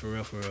often, for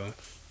real, for real.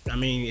 I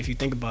mean, if you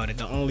think about it,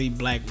 the only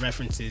black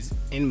references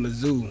in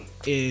Mizzou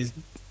is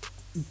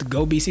the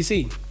Go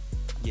BCC,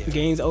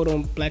 Gaines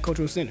Odom Black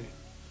Cultural Center.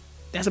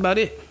 That's about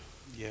it.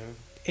 Yeah.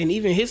 And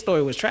even his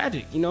story was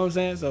tragic, you know what I'm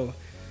saying? So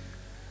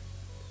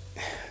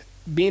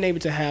being able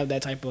to have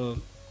that type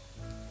of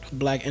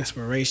black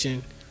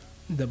inspiration,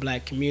 the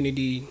black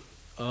community,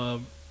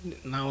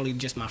 not only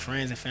just my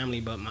friends and family,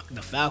 but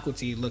the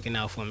faculty looking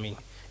out for me.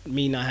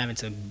 Me not having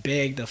to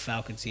beg the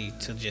faculty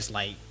to just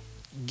like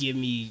give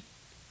me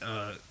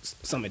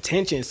some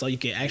attention, so you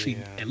can actually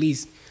at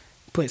least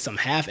put some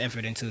half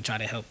effort into try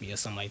to help me or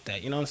something like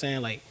that. You know what I'm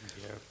saying? Like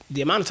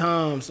the amount of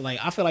times, like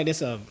I feel like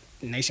this a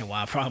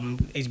nationwide problem,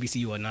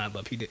 HBCU or not,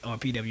 but or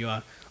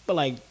PWI. But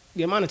like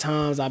the amount of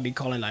times I'll be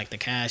calling like the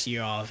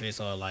cashier office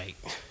or like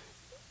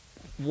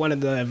one of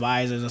the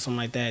advisors or something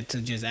like that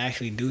to just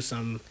actually do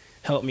some,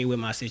 help me with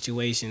my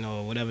situation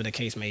or whatever the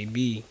case may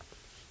be.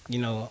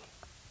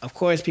 Of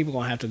course people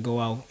gonna have to go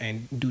out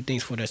and do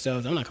things for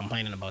themselves. I'm not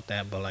complaining about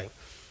that, but like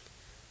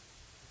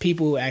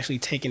people actually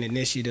taking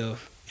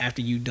initiative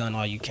after you've done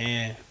all you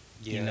can,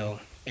 and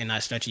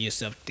not stretching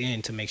yourself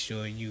thin to make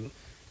sure you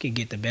can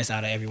get the best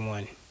out of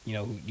everyone,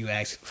 who you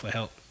ask for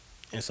help.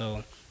 And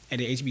so at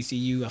the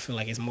HBCU, I feel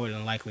like it's more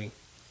than likely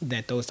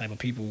that those type of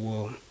people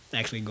will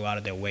actually go out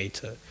of their way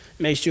to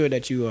make sure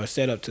that you are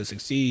set up to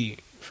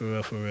succeed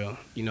for real,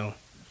 Yeah.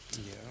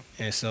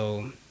 And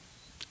so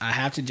I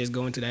have to just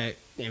go into that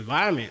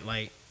environment.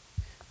 Like,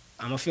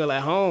 I'm gonna feel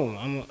at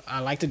home. I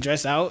like to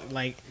dress out.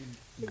 Like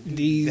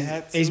these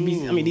these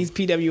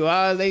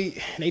PWIs,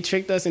 they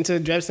tricked us into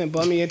dressing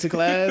bummy into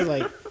class.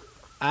 Like,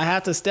 I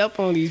have to step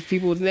on these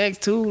people's necks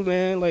too,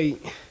 man.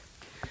 Like,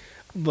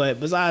 but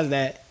besides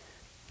that,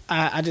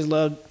 I just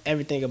love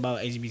everything about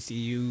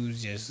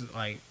HBCUs. Just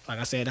like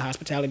I said, the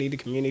hospitality, the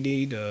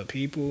community, the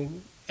people,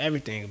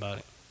 everything about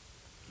it.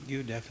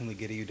 You definitely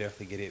get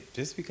it.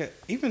 Just because,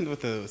 even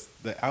with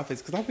the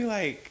outfits, because I'll be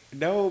like,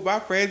 no, my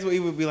friends will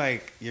even be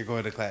like, you're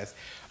going to class.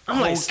 I'm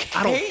like,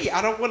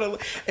 I don't want to.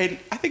 And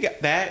I think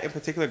that in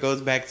particular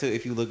goes back to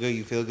if you look good,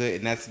 you feel good,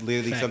 and that's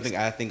literally something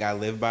I think I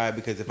live by.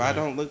 Because if I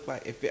don't look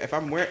like if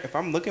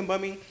I'm looking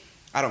bummy,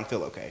 I don't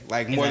feel okay.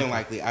 Like more than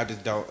likely, I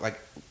just don't like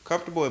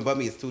comfortable and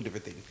bummy is two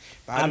different things.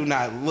 If I do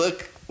not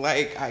look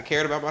like I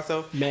cared about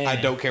myself, man, I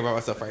don't care about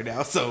myself right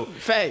now. So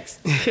facts.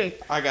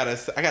 I gotta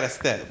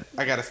step.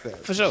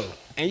 For sure.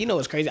 And you know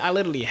what's crazy? I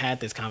literally had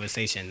this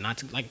conversation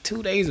like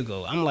 2 days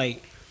ago. I'm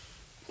like,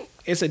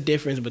 it's a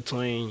difference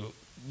between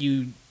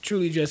you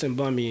truly dressing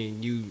bummy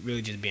and you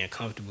really just being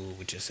comfortable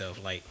with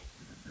yourself. Like,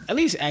 at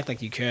least act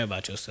like you care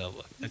about yourself,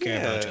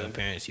 care about your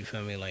appearance. You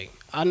feel me? Like,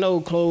 I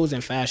know clothes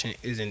and fashion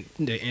isn't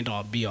the end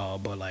all be all,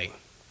 but like,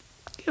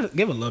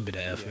 give a little bit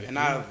of effort. Yeah. And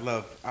I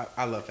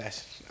love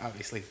fashion,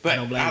 obviously, but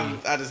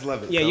I just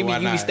love it. Yeah, so you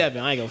be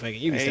stepping. I ain't gonna fake it.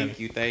 You be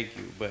stepping. Thank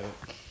you. But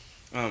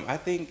I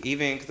think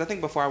because I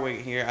think before I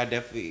went here, I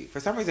definitely for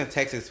some reason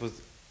Texas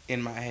was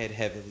in my head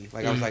heavily.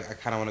 Like I was like, I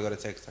kind of want to go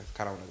to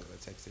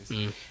Texas.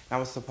 And I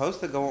was supposed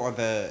to go on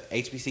the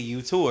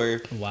HBCU tour.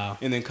 Wow.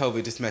 And then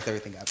COVID just messed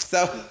everything up.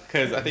 So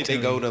because I think they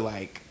go to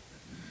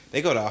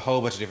a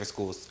whole bunch of different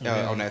schools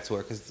on that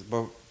tour. Because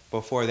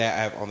before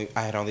that,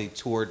 I had only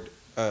toured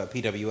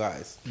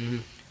PWIs.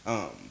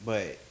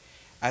 But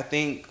I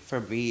think for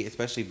me,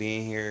 especially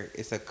being here,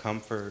 it's a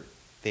comfort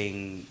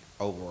thing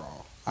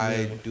overall.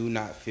 I do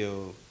not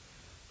feel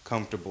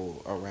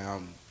comfortable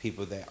around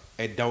people that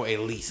don't at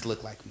least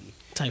look like me.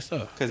 Type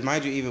stuff. Because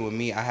mind you, even with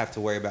me, I have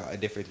to worry about a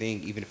different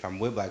thing, even if I'm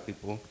with black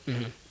people.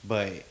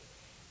 But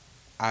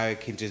I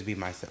can just be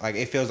myself. Like,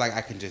 it feels like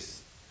I can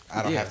just,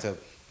 I don't have to,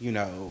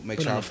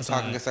 make sure I'm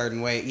talking a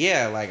certain way.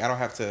 Yeah, like, I don't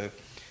have to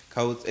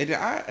code.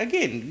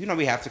 And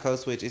we have to code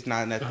switch. It's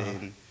not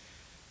nothing,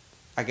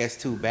 I guess,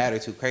 too bad or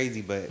too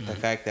crazy. But the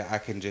fact that I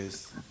can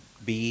just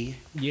be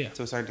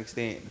to a certain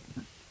extent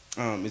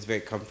is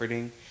very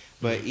comforting.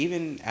 But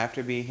even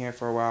after being here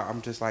for a while,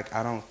 I'm just like,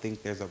 I don't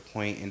think there's a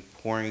point in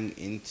pouring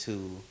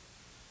into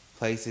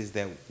places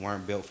that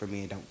weren't built for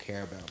me and don't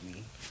care about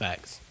me.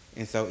 Facts.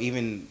 And so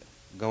even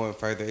going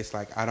further, it's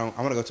like I want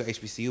to go to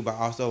HBCU, but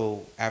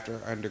also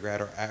after undergrad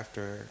or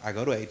after I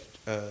go to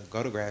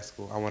grad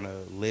school, I want to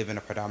live in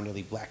a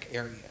predominantly black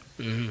area.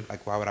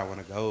 Like, why would I want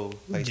to go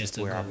places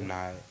where I'm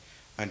not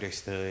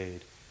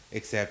understood,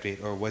 accepted,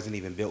 or wasn't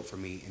even built for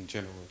me in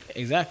general?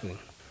 Exactly.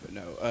 But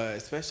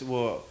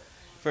no,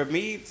 for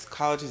me,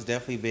 college has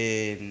definitely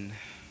been.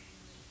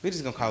 We're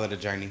just gonna call it a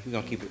journey.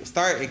 We're gonna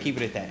start and keep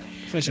it at that.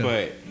 For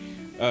sure.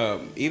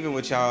 But even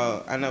with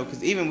y'all, I know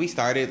because even we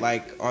started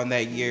like on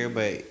that year,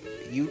 but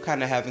you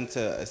kind of having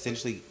to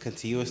essentially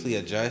continuously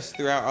adjust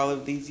throughout all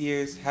of these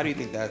years. How do you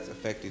think that's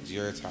affected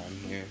your time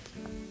here?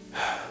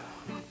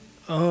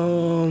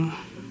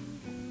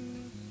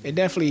 It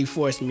definitely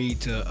forced me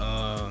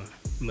to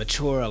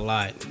mature a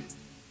lot.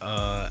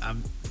 I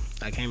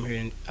came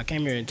here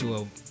into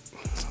a.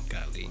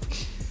 Golly.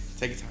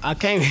 Take your time.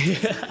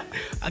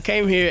 I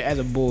came here as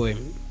a boy,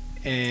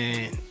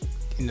 and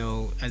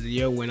as the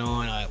year went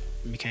on, I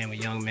became a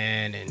young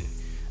man, and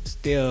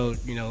still,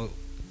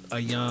 a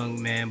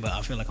young man. But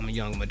I feel like I'm a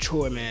young,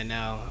 mature man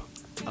now.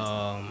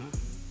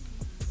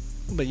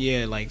 But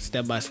yeah, like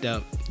step by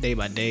step, day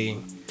by day,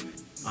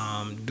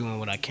 doing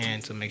what I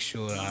can to make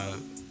sure I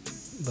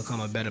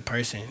become a better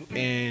person.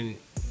 And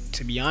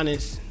to be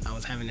honest, I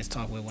was having this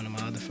talk with one of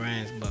my other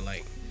friends, but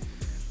like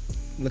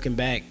looking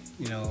back,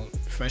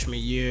 freshman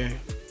year,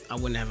 I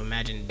wouldn't have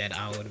imagined that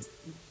I would have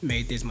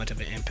made this much of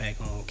an impact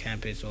on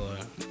campus or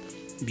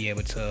be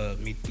able to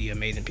meet the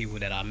amazing people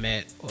that I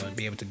met or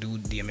be able to do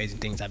the amazing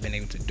things I've been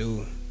able to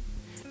do.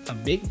 A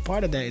big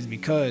part of that is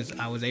because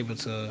I was able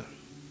to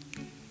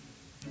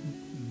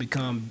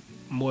become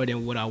more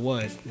than what I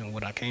was and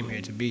what I came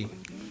here to be.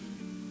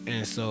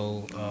 And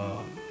so,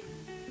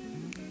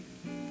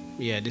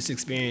 this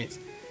experience,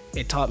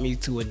 it taught me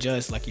to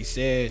adjust, like you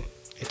said.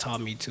 It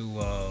taught me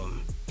to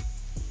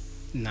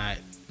not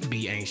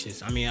be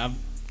anxious. I mean,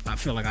 I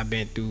feel like I've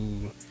been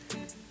through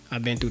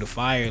the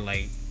fire.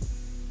 Like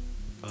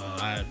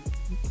I've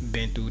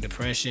been through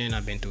depression,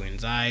 I've been through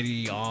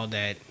anxiety, all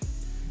that.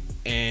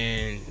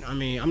 And I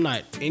mean, I'm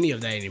not any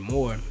of that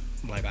anymore.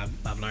 Like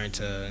I've learned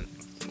to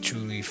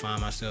truly find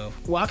myself.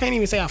 Well, I can't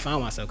even say I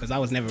found myself because I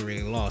was never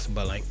really lost.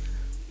 But like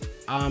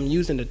I'm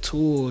using the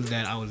tools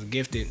that I was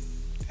gifted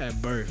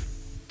at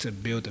birth to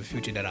build the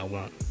future that I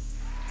want.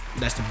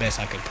 That's the best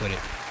I could put it.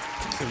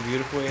 It's a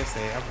beautiful way to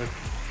say it. I'm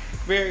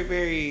very,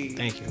 very...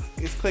 Thank you.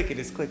 It's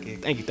clicking.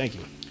 Thank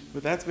you.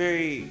 But that's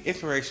very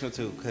inspirational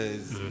too,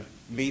 because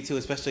me too,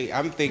 especially,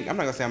 I'm not going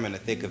to say I'm in the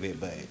thick of it,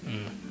 but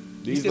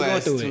these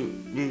last two...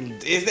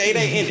 It ain't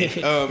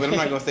ended. And I'm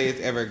not going to say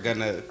it's ever going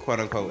to, quote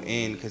unquote,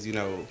 end, because,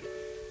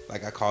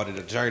 like I called it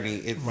a journey.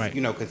 It's, right.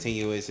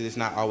 Continuous. It's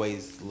not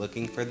always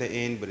looking for the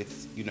end, but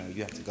it's, you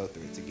have to go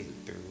through it to get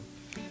through.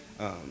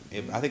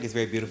 I think it's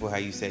very beautiful how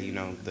you say,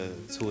 the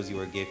tools you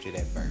were gifted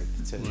at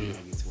birth to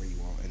get to where you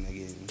are. And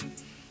again,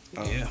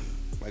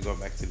 like going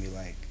back to me,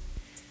 like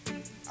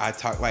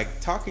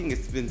talking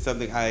has been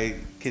something I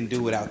can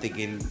do without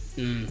thinking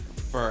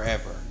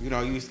forever. You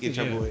know, you used to get in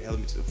trouble with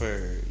elementary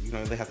for, you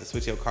know, they have to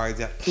switch your cards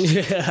out.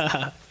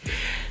 Yeah.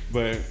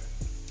 But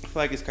I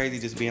feel like it's crazy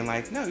just being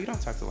like, no, you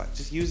don't talk to like,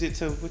 just use it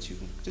to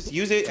just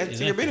use it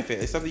to your benefit.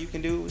 It's something you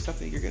can do, it's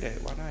something you're good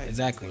at. Why not?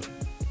 Exactly.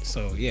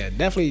 So yeah,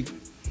 definitely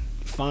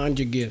find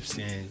your gifts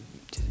and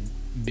just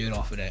build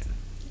off of that.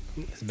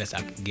 That's the best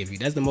I can give you.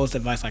 That's the most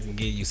advice I can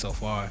give you so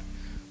far.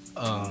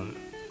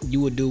 You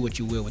will do what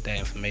you will with that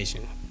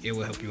information. It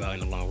will help you out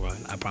in the long run.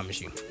 I promise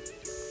you.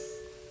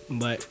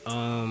 But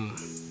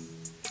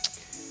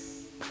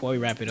before we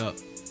wrap it up,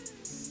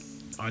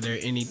 is there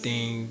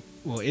anything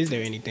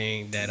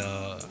that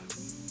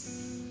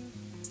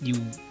you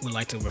would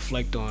like to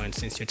reflect on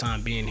since your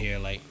time being here?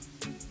 Like,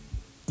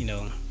 you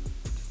know,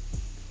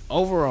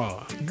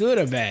 overall, good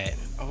or bad?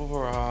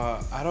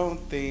 Overall, I don't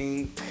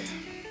think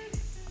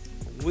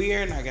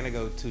we're not gonna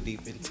go too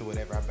deep into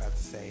whatever I'm about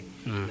to say,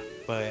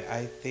 but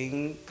I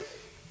think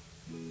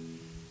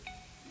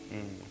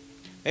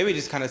maybe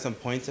just kind of some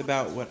points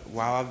about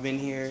while I've been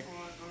here.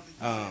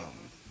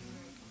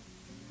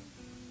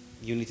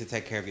 You need to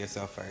take care of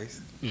yourself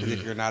first, because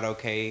if you're not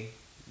okay,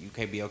 you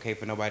can't be okay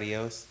for nobody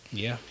else.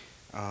 Yeah.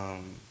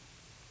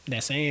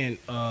 That saying,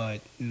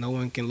 no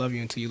one can love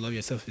you until you love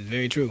yourself, is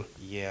very true.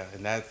 Yeah,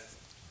 and that's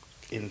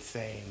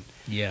insane.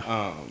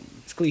 Yeah.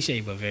 It's cliche,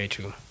 but very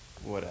true.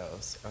 What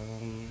else?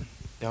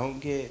 Don't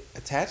get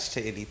attached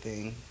to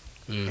anything.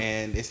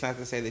 And it's not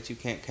to say that you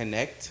can't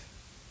connect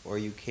or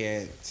you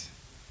can't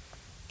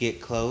get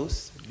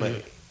close,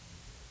 but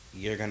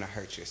you're going to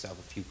hurt yourself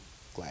if you,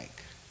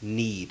 like,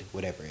 need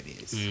whatever it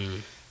is.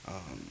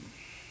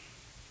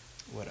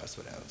 What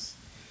else?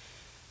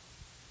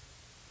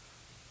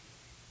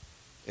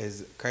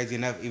 Is crazy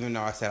enough, even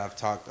though I said I've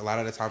talked, a lot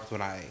of the times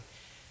when I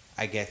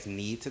guess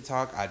need to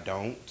talk, I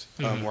don't.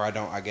 Or I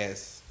don't, I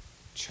guess,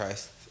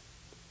 trust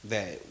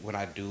that when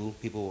I do,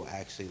 people will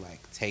actually like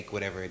take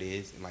whatever it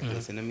is and like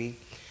listen to me.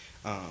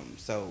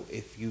 So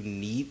if you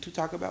need to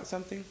talk about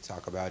something,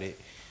 talk about it.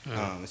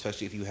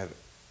 Especially if you have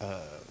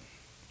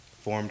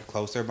formed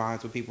closer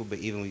bonds with people. But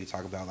even when you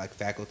talk about like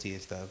faculty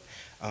and stuff,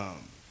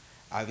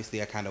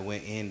 obviously I kind of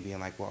went in being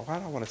like, well, why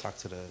do I want to talk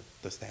to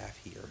the staff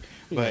here?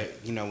 But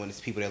you know, when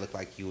it's people that look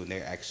like you and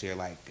they're actually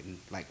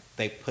like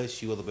they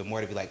push you a little bit more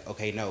to be like,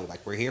 okay, no,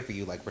 like we're here for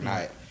you, like we're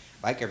not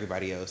like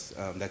everybody else.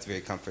 That's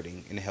very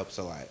comforting and it helps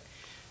a lot.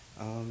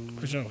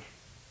 For sure.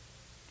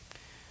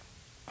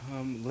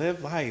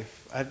 Live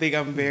life. I think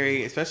I'm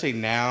very, especially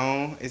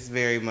now, it's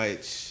very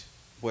much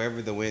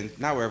wherever the wind,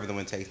 not wherever the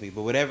wind takes me,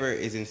 but whatever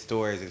is in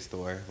store is in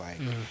store.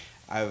 Like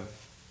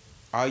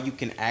all you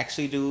can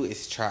actually do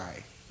is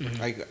try.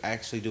 All you can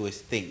actually do is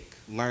think,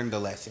 learn the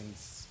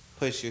lessons,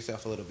 push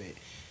yourself a little bit.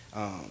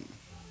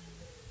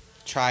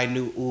 Try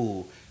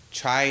new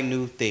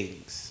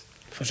things.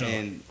 For sure.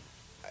 And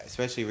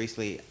especially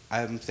recently,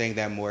 I'm saying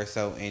that more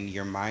so in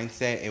your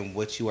mindset and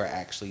what you are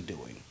actually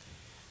doing.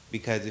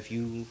 Because if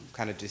you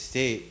kind of just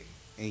sit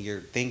and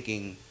you're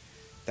thinking,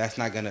 that's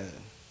not going to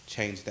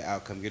change the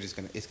outcome. It's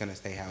going to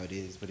stay how it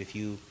is. But if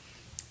you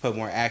put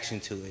more action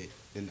to it,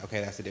 then okay,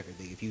 that's a different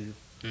thing. If you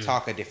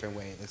talk a different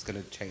way, that's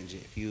going to change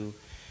it. If you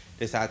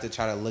decide to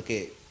try to look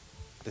at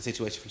the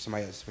situation from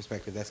somebody else's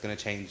perspective, that's going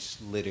to change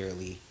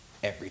literally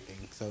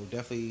everything. So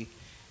definitely,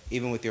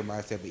 even with your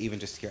mindset, but even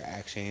just your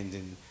actions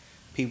and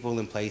people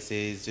and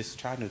places, just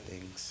try new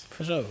things.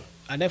 For sure.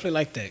 I definitely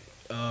like that.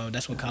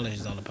 That's what college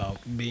is all about.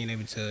 Being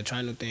able to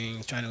try new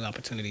things, try new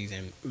opportunities,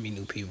 and meet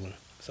new people.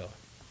 So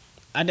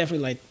I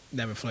definitely like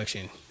that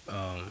reflection.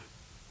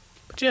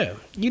 But yeah,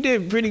 you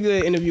did pretty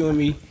good interviewing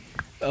me.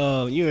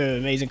 You're an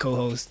amazing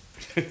co-host.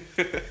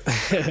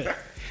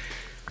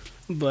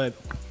 But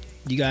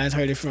you guys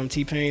heard it from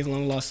T-Pain's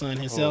long lost son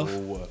himself.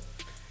 Oh.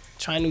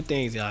 Try new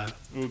things, y'all.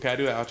 Can I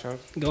do an outro?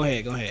 Go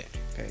ahead. Okay,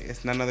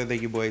 it's none other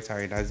than your boy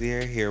Tyree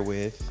Bayan here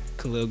with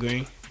Khalil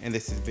Green. And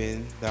this has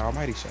been The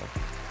Almighty Show.